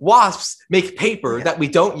wasps. Wasps make paper that we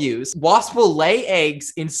don't use. Wasps will lay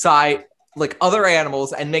eggs inside like other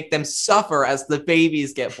animals and make them suffer as the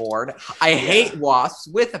babies get born. I hate wasps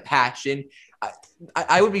with a passion.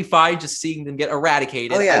 I would be fine just seeing them get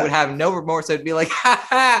eradicated. I would have no remorse. I'd be like, ha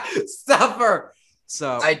ha, suffer.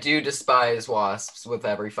 So I do despise wasps with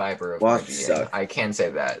every fiber of my being. I can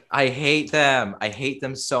say that. I hate them. I hate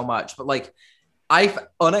them so much. But like, I've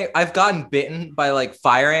gotten bitten by like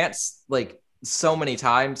fire ants like so many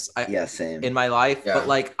times. Same in my life. But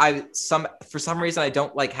like for some reason I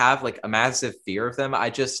don't like have like a massive fear of them.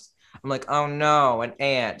 I'm like, oh no, an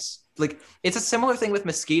ant. Like it's a similar thing with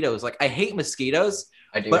mosquitoes. Like I hate mosquitoes,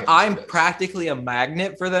 but I'm practically a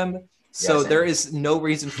magnet for them. So there is no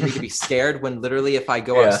reason for me to be scared when literally if I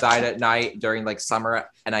go outside at night during like summer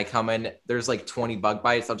and I come in, there's like 20 bug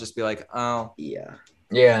bites. I'll just be like, oh yeah.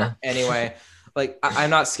 Anyway, like I'm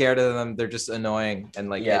not scared of them. They're just annoying and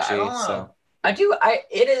like itchy. So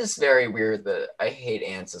it is very weird that I hate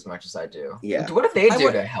ants as much as I do. Yeah. What do they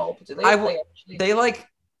do to help? Do they're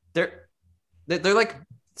like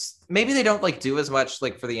maybe they don't like do as much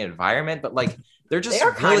like for the environment, but like they're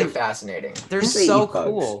really kind of fascinating. They're so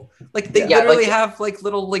cool. Like they literally have like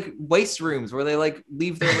little like waste rooms where they like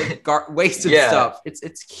leave their like waste and stuff.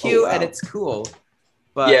 It's cute and it's cool.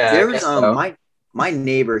 But there was my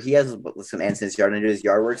neighbor, he has some ants in his yard and I did his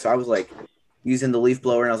yard work, so I was like using the leaf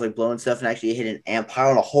blower and I was like blowing stuff and actually hit an ant pile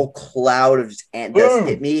and a whole cloud of just ant dust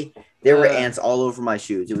hit me. There were ants all over my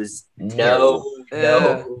shoes. It was no.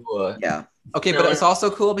 Yeah. Okay, but it's also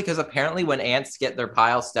cool because apparently when ants get their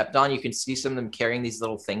pile stepped on, you can see some of them carrying these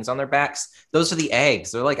little things on their backs. Those are the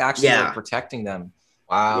eggs. They're like actually like protecting them.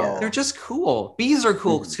 Wow. Yeah. They're just cool. Bees are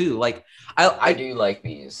cool too. Like I do like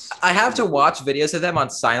bees. I have to watch videos of them on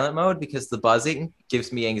silent mode because the buzzing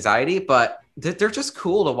gives me anxiety, but they're just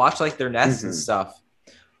cool to watch like their nests and stuff.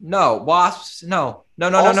 No, wasps. No.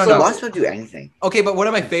 Wasps don't do anything. Okay, but one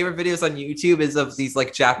of my favorite videos on YouTube is of these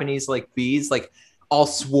like Japanese like bees like all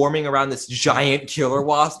swarming around this giant killer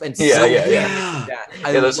wasp and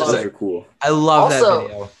those are cool. I love that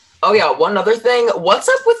video. Oh yeah, one other thing. What's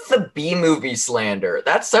up with the B movie slander?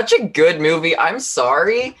 That's such a good movie. I'm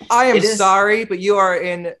sorry. I am sorry, but you are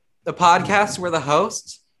in the podcast where the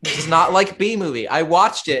host does not like B movie. I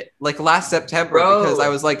watched it like last September because I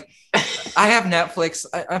was like, I have Netflix.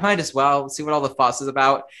 I might as well see what all the fuss is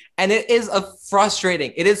about. And it is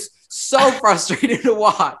frustrating. It is so frustrating to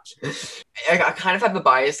watch. I kind of have the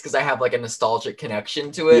bias because I have like a nostalgic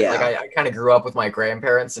connection to it. Like I kind of grew up with my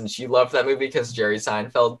grandparents and she loved that movie because Jerry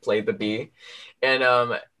Seinfeld played the bee. And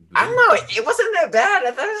I don't know, it wasn't that bad.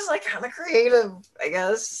 I thought it was like kind of creative, I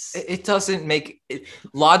guess. It doesn't make it,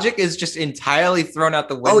 logic is just entirely thrown out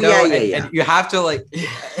the window. And you have to like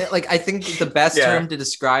I think the best term to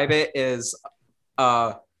describe it is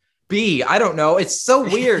B. I don't know. It's so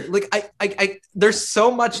weird. Like I there's so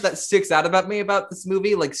much that sticks out about me about this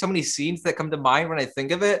movie. Like so many scenes that come to mind when I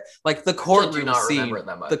think of it. Like the courtroom scene.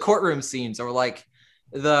 The courtroom scenes or like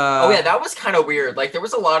that was kind of weird. Like there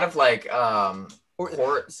was a lot of like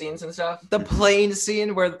court scenes and stuff. The plane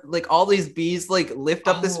scene where like all these bees like lift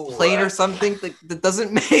up this plane or something that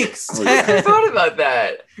doesn't make sense. I thought about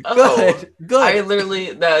that. Good. I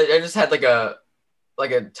literally I just had like a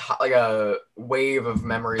wave of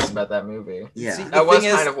memories about that movie. Yeah, see, that was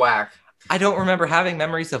kind of whack. I don't remember having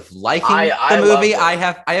memories of liking the movie. I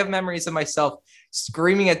have memories of myself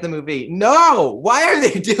screaming at the movie. No, why are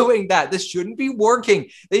they doing that? This shouldn't be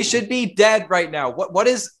working. They should be dead right now. What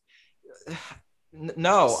is?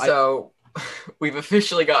 No. So we've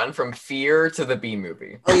officially gotten from fear to the bee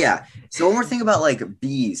movie. Oh yeah. So one more thing about like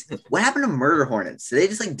bees. What happened to murder hornets? Did they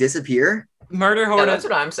just like disappear? Murder hornets. Yeah, that's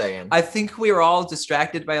what I'm saying. I think we were all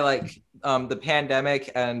distracted by like the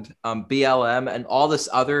pandemic and BLM and all this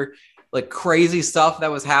other like crazy stuff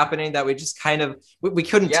that was happening that we just kind of we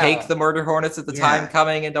couldn't take the murder hornets at the time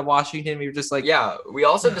coming into Washington. We were just like, we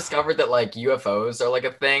also discovered that like UFOs are like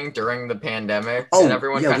a thing during the pandemic, and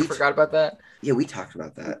everyone kind of forgot about that. Yeah, we talked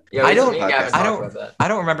about that. Yeah, I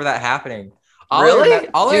don't remember that happening.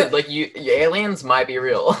 Dude, like aliens might be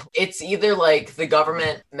real. It's either like the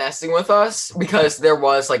government messing with us because there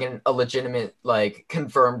was like a legitimate like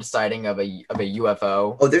confirmed sighting of a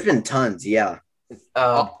UFO. Oh, there's been tons,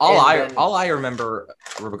 all I remember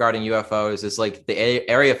regarding UFOs is like the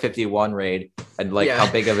Area 51 raid and like how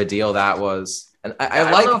big of a deal that was. And I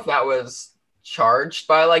don't know if that was charged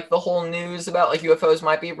by like the whole news about like UFOs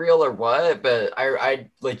might be real or what, but I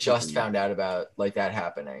like just found out about like that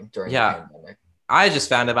happening during the pandemic. I just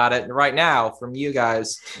found about it right now from you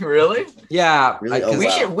guys. Really? Yeah. Really?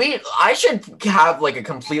 I should have like a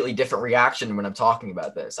completely different reaction when I'm talking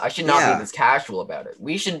about this. I should not be this casual about it.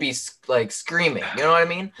 We should be like screaming. You know what I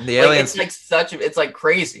mean? The aliens, it's like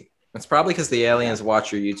crazy. It's probably because the aliens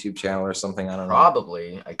watch your YouTube channel or something. I don't know.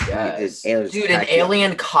 Probably, I guess. Dude, an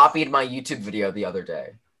alien copied my YouTube video the other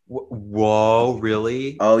day. Whoa,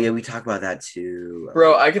 really? Oh yeah, we talked about that too.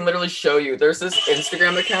 Bro, I can literally show you. There's this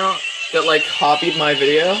Instagram account that like copied my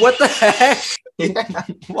video. What the heck?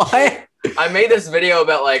 What? I made this video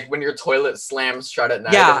about like when your toilet slams shut at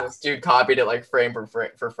night. Yeah. And this dude copied it like frame for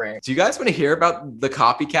frame. Do you guys want to hear about the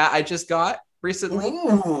copycat I just got recently?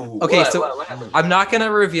 Ooh, okay, what happened? I'm not going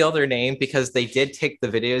to reveal their name because they did take the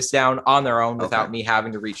videos down on their own without me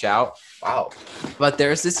having to reach out. Wow. But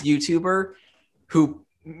there's this YouTuber who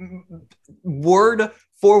word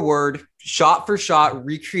for word, shot for shot,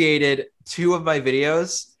 recreated 2 of my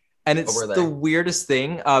videos. And it's the weirdest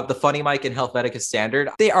thing. The Funny Mike and Helvetica Standard.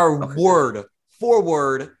 They are word for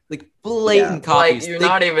word, like blatant copies. Like you're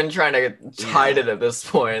not even trying to hide it at this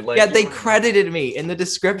point. Like they credited me in the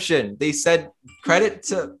description. They said credit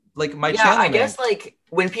to like my channel. I guess like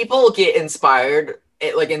when people get inspired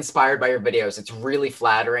by your videos, it's really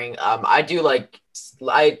flattering. I do like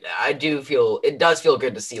I do feel it does feel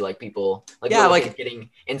good to see like people like getting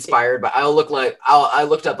inspired by. I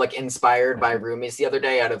looked up like inspired by roomies the other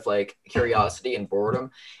day out of like curiosity and boredom,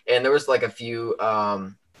 and there was like a few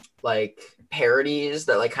like parodies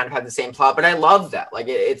that like kind of had the same plot, but I love that. Like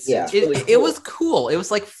it's really cool. It was cool. It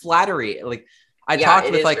was like flattery. Like I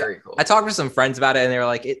talked with some friends about it, and they were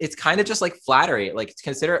like, it's kind of just like flattery. Like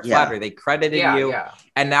consider it flattery. They credited you,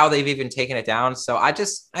 and now they've even taken it down. So I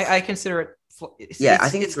consider it. I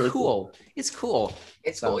think it's really cool. It's cool.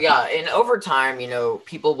 It's cool. Yeah, and over time, you know,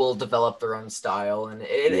 people will develop their own style, and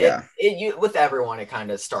it with everyone, it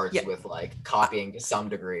kind of starts with like copying to some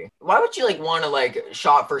degree. Why would you like want to like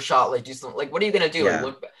shot for shot like do something like what are you gonna do? Yeah. Like,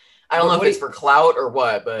 look, I don't know if it's for clout or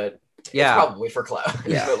what, but it's probably for clout.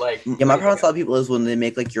 Yeah, but like my problem with a lot of people is when they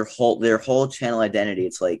make like their whole channel identity.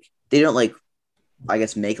 It's like they don't like. I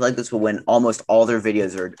guess make like this, but when almost all their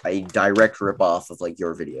videos are a direct ripoff of like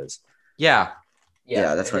your videos. Yeah,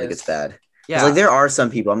 that's when it gets bad. Yeah, like there are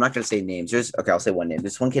some people. I'm not gonna say names. I'll say one name.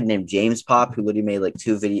 There's one kid named James Pop who literally made like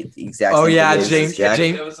 2 videos exact. Oh yeah, James.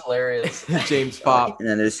 It was hilarious. James Pop. And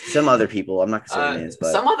then there's some other people. I'm not gonna say names,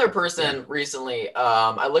 but some other person recently.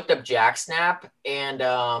 I looked up Jack Snap, and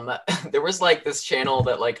there was like this channel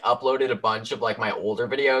that like uploaded a bunch of like my older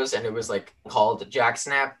videos, and it was like called Jack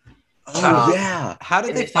Snap. Oh yeah. How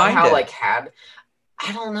did they find it? Like I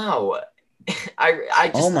don't know. I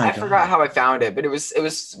forgot how I found it, but it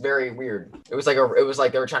was very weird. It was like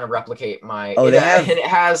they were trying to replicate my. And it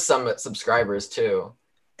has some subscribers too.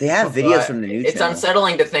 They have videos from the new. It's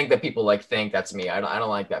unsettling to think that people like think that's me. I don't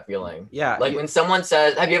like that feeling. Yeah. Like when someone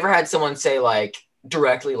says, have you ever had someone say like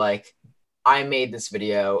directly like, I made this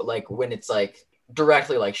video, like when it's like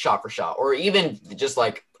directly like shot for shot, or even just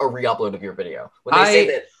like a re-upload of your video when they say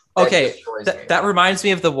that. Okay, that reminds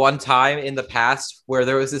me of the one time in the past where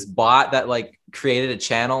there was this bot that like created a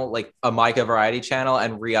channel, like a Micah Variety channel,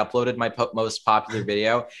 and re-uploaded my most popular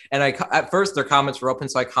video. And at first their comments were open,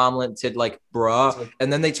 so I commented like "bruh,"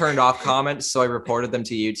 and then they turned off comments, so I reported them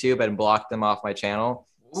to YouTube and blocked them off my channel.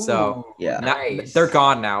 So they're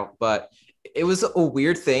gone now, but. It was a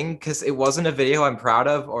weird thing because it wasn't a video I'm proud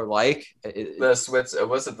of or like. Was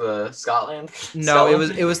it the Scotland? No,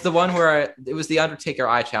 it was the one where it was the Undertaker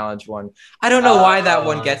Eye Challenge one. I don't know why that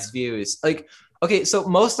one gets views. Like, okay, so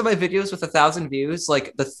most of my videos with 1,000 views,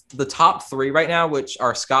 like the top 3 right now, which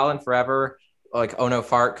are Scotland Forever, like Oh No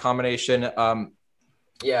Fart combination,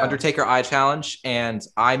 Undertaker Eye Challenge, and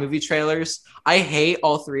iMovie trailers. I hate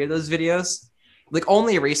all 3 of those videos. Like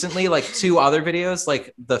only recently, like 2 other videos,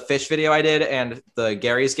 like the fish video I did and the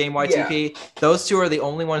Gary's Game Y2P. Those 2 are the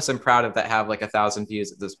only ones I'm proud of that have like 1,000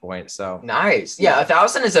 views at this point. So nice. Yeah,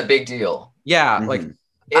 1,000 is a big deal. Yeah, like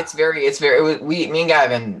Me and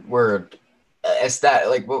Gavin were aesthetic,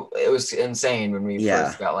 like it was insane when we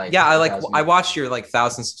first got like. Yeah, I watched your like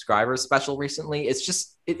 1,000 subscribers special recently. It's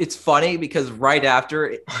just it's funny because right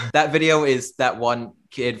after that video is that one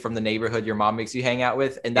kid from the neighborhood your mom makes you hang out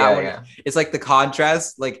with, and that one it's like the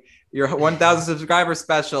contrast, like your 1,000 subscriber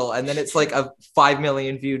special, and then it's like a 5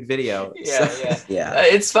 million viewed video.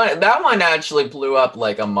 It's funny. That one actually blew up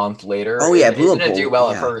like a month later. Oh yeah, it didn't do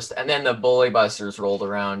well at first, and then the Bully Busters rolled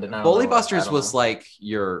around, and Bully Busters was like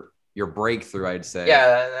your breakthrough, I'd say.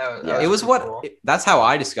 It was cool. That's how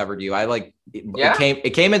I discovered you. I like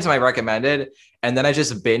it came into my recommended, and then I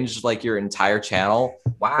just binged like your entire channel.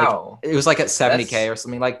 Wow. Like, it was like at 70K or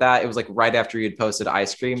something like that. It was like right after you'd posted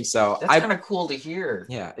ice cream. So that's kind of cool to hear.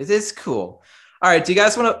 Yeah, it is cool. All right, do you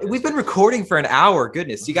guys want to? We've been recording for an hour.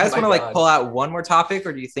 Goodness, do you guys want to like pull out one more topic,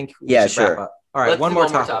 or do you think we should wrap up? All right, Let's one more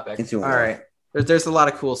topic. All right, there's a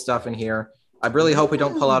lot of cool stuff in here. I really hope we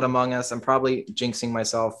don't pull out Among Us. I'm probably jinxing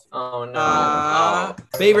myself. Oh no!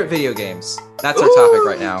 Favorite video games. That's our topic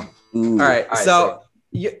right now. All right. So,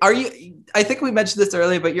 are you? I think we mentioned this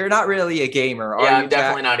earlier, but you're not really a gamer, are you? I'm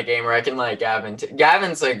definitely not a gamer. I can like Gavin.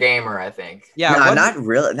 Gavin's a gamer, I think. Yeah, no, not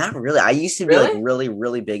really. Not really. I used to be like really,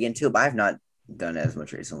 really big into it, but I've not done it as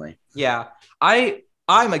much recently. Yeah,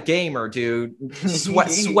 I'm a gamer, dude.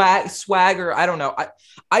 Swagger. I don't know.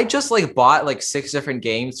 I just like bought like 6 different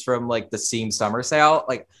games from like the Steam summer sale.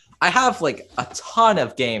 Like I have like a ton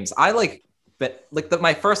of games. I like, but like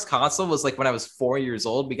my first console was like when I was 4 years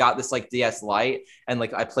old. We got this like DS Lite, and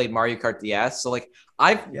like I played Mario Kart DS. So like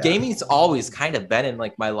gaming's always kind of been in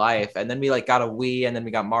like my life. And then we like got a Wii, and then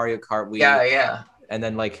we got Mario Kart Wii. Yeah. And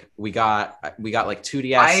then like we got like 2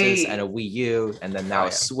 DSs and a Wii U, and then now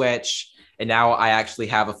a Switch. And now I actually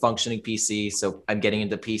have a functioning PC, so I'm getting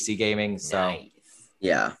into PC gaming. So,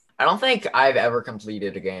 yeah. I don't think I've ever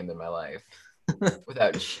completed a game in my life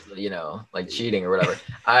without, like cheating or whatever.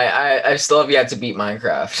 I still have yet to beat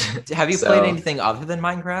Minecraft. Have you played anything other than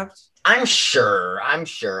Minecraft? I'm sure.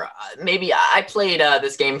 Maybe I played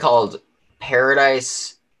this game called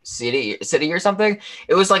Paradise City or something.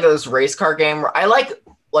 It was like this race car game where I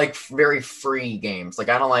like very free games. Like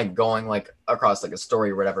I don't like going like across like a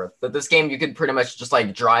story or whatever. But this game you could pretty much just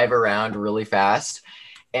like drive around really fast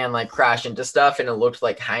and like crash into stuff, and it looked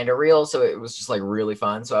like kind of real, so it was just like really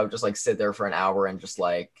fun. So I would just like sit there for an hour and just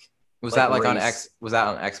like was that on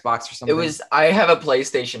Xbox or something? It was. I have a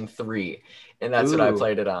PlayStation 3 and that's what I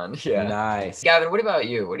played it on. Yeah. Nice. Gavin, what about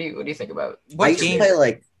you? What do you think about? I used to play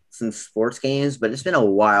like some sports games, but it's been a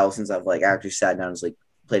while since I've like actually sat down and like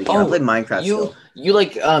played a game. I played Minecraft. You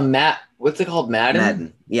like what's it called?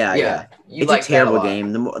 Madden? Yeah. It's a terrible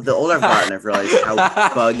game. The older I've gotten, I've realized how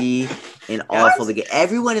buggy and awful the game.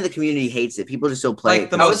 Everyone in the community hates it. People just don't play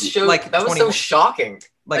it. That was so shocking.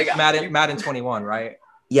 Like Madden 21, right?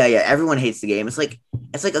 Yeah. Everyone hates the game. It's like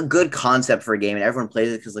a good concept for a game, and everyone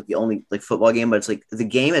plays it because like the only like football game. But it's like the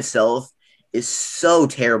game itself is so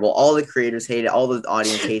terrible. All the creators hate it. All the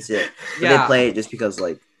audience hates it. But they play it just because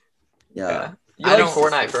like yeah. You liked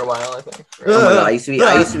Fortnite for a while, I think. Oh my God, I used to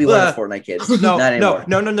be one of the Fortnite kids. No. No.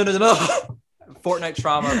 Fortnite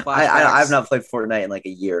trauma. I've not played Fortnite in like a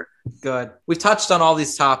year. Good. We've touched on all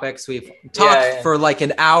these topics. We've talked for like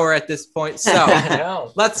an hour at this point.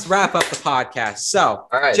 So let's wrap up the podcast. So,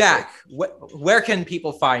 all right, Jack, where can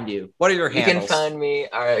people find you? What are your handles? You can find me.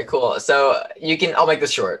 All right, cool. So I'll make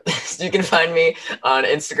this short. You can find me on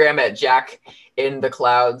Instagram at Jack in the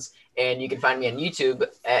Clouds. And you can find me on YouTube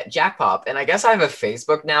at Jackpop. And I guess I have a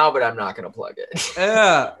Facebook now, but I'm not going to plug it.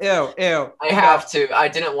 Ew. I have to. I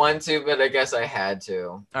didn't want to, but I guess I had to.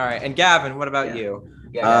 All right. And Gavin, what about you?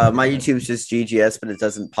 My YouTube's just GGS, but it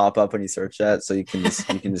doesn't pop up when you search that. So you can just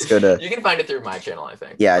go to. You can find it through my channel, I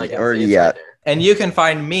think. Yeah. Right, and you can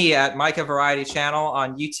find me at Micah Variety Channel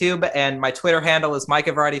on YouTube. And my Twitter handle is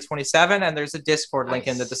Micah Variety 27. And there's a Discord link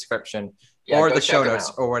in the description. Or the show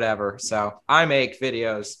notes or whatever. So I make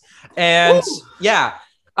videos. And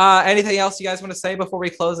anything else you guys want to say before we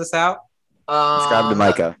close this out? Subscribe to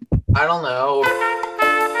Micah. I don't know.